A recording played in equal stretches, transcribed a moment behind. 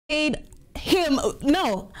him,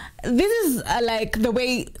 no, this is like the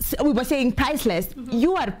way we were saying priceless.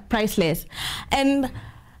 You are priceless. And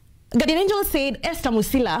Guardian Angel said Esther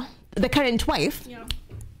Musila, the current wife,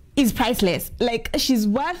 is priceless. Like, she's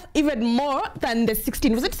worth even more than the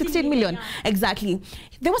 16, was it 16 million? Yeah. Exactly.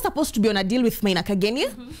 They were supposed to be on a deal with Maina Kageni,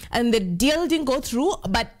 and the deal didn't go through,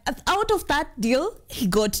 but out of that deal, he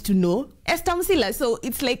got to know Esther Musila. So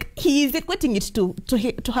it's like he is equating it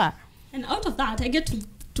to her. And out of that, I get to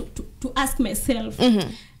ask myself,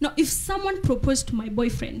 now, if someone proposed to my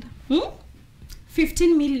boyfriend,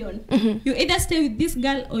 15 million, you either stay with this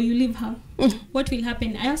girl or you leave her. What will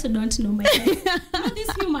happen? I also don't know myself. Not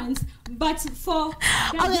these humans, but for...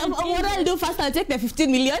 what I'll do first, I'll take the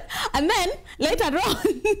 15 million, and then later on,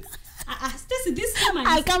 Stacey, these humans,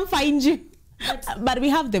 I'll come find you. But we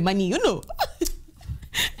have the money, you know.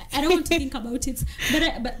 I don't want to think about it,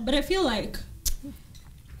 but I feel like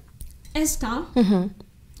Esther,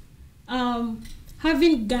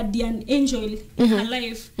 having Guardian Angel in her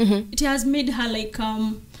life, it has made her like,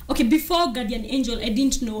 okay, before Guardian Angel, I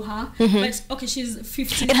didn't know her, but okay, she's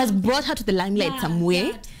 15. It has brought her to the limelight some way.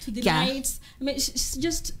 Yeah, to the lights. I mean,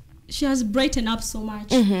 she has brightened up so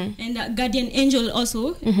much. And Guardian Angel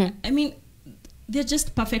also, I mean, they're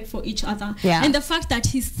just perfect for each other. Yeah. And the fact that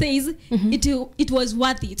he says it was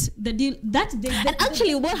worth it. The deal that they, and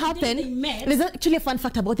actually what happened, there's actually a fun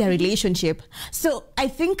fact about their relationship. So I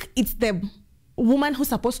think it's the woman who's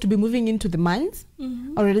supposed to be moving into the man's,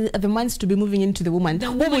 or the man's to be moving into the woman.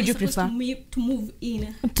 What would you prefer? To move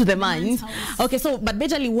in to the man's. Okay, so but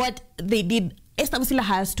majorly what they did, Esther Musila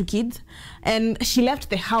has 2 kids, and she left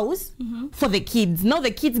the house for the kids. Now the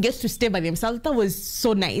kids get to stay by themselves. That was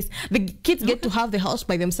so nice. The kids get to have the house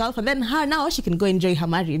by themselves, and then now she can go enjoy her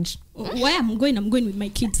marriage. Where I'm going with my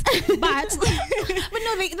kids. But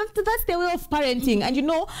no, that's their way of parenting. And you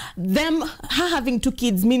know, her having 2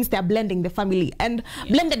 kids means they're blending the family, and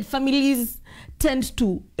blended families tend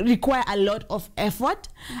to require a lot of effort.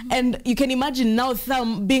 And you can imagine now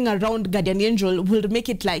them being around Guardian Angel will make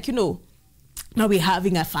it like, you know, now we're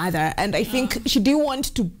having a father, and I think she didn't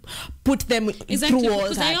want to put them through all that.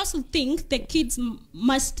 Because I also think the kids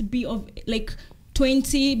must be of like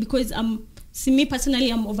 20, because see, me personally,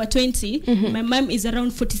 I'm over 20. My mom is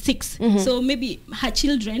around 46. So maybe her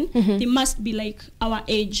children, they must be like our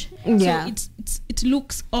age. So it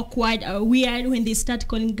looks awkward or weird when they start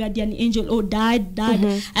calling Guardian Angel, oh dad.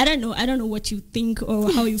 I don't know what you think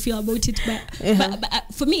or how you feel about it, but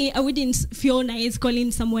for me, I wouldn't feel nice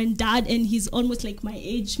calling someone dad and he's almost like my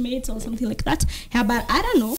age mate or something like that. Yeah, but I don't know.